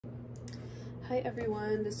Hi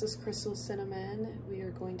everyone, this is Crystal Cinnamon. We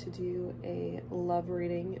are going to do a love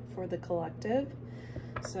reading for the collective.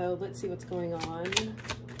 So let's see what's going on.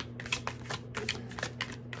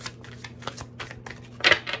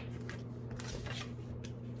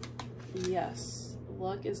 Yes,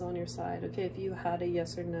 luck is on your side. Okay, if you had a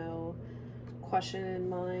yes or no question in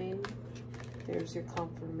mind, there's your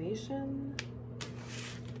confirmation.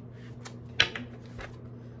 Okay.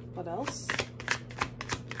 What else?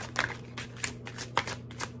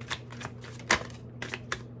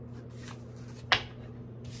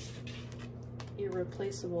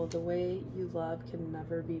 Irreplaceable. The way you love can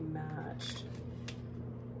never be matched.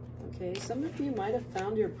 Okay, some of you might have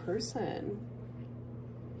found your person.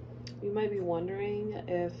 You might be wondering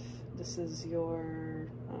if this is your,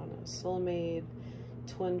 I don't know, soulmate,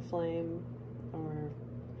 twin flame, or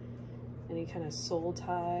any kind of soul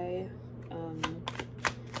tie.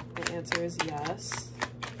 The answer is yes.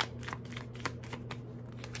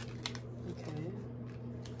 Okay.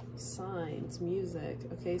 Signs, music.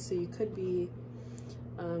 Okay, so you could be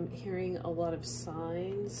hearing a lot of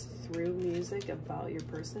signs through music about your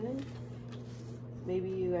person. Maybe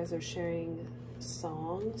you guys are sharing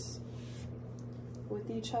songs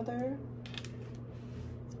with each other.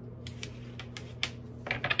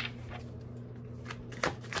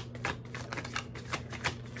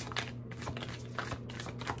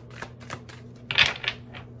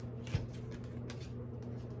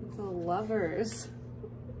 The Lovers.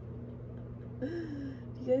 Do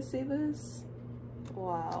you guys see this?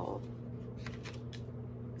 Wow.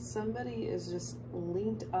 Somebody is just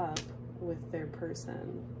linked up with their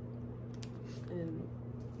person. And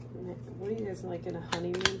what are you guys like in a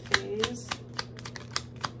honeymoon phase?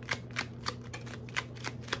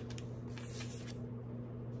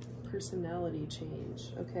 Personality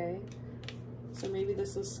change, okay? So maybe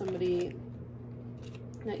this is somebody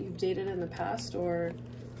that you've dated in the past, or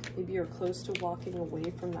maybe you're close to walking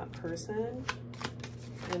away from that person,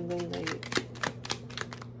 and then they,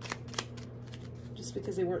 just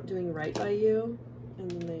because they weren't doing right by you,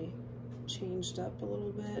 and then they changed up a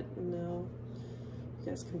little bit, and now you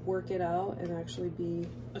guys can work it out and actually be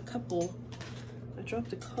a couple. I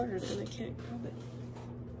dropped a card and I can't grab it.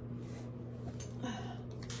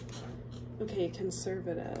 Okay,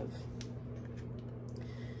 conservative.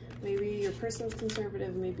 Maybe your person's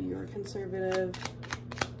conservative, maybe you're conservative.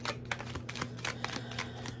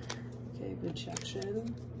 Okay,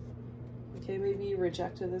 rejection. Okay, maybe you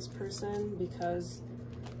rejected this person because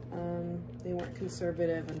they weren't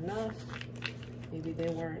conservative enough. Maybe they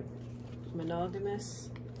weren't monogamous.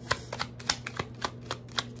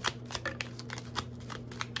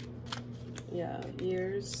 Yeah,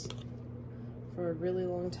 years, for a really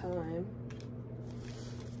long time.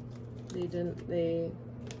 They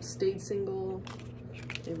stayed single.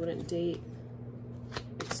 They wouldn't date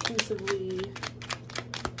exclusively.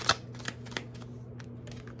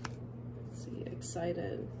 Let's see,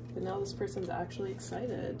 excited. But now this person's actually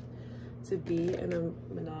excited to be in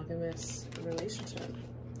a monogamous relationship.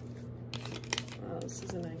 Wow, this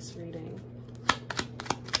is a nice reading.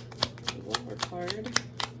 One more card,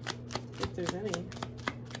 if there's any.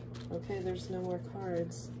 Okay, there's no more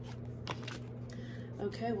cards.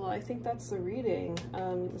 Okay, well, I think that's the reading.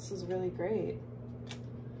 This is really great.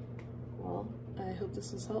 Well, I hope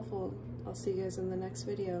this was helpful. I'll see you guys in the next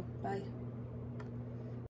video. Bye.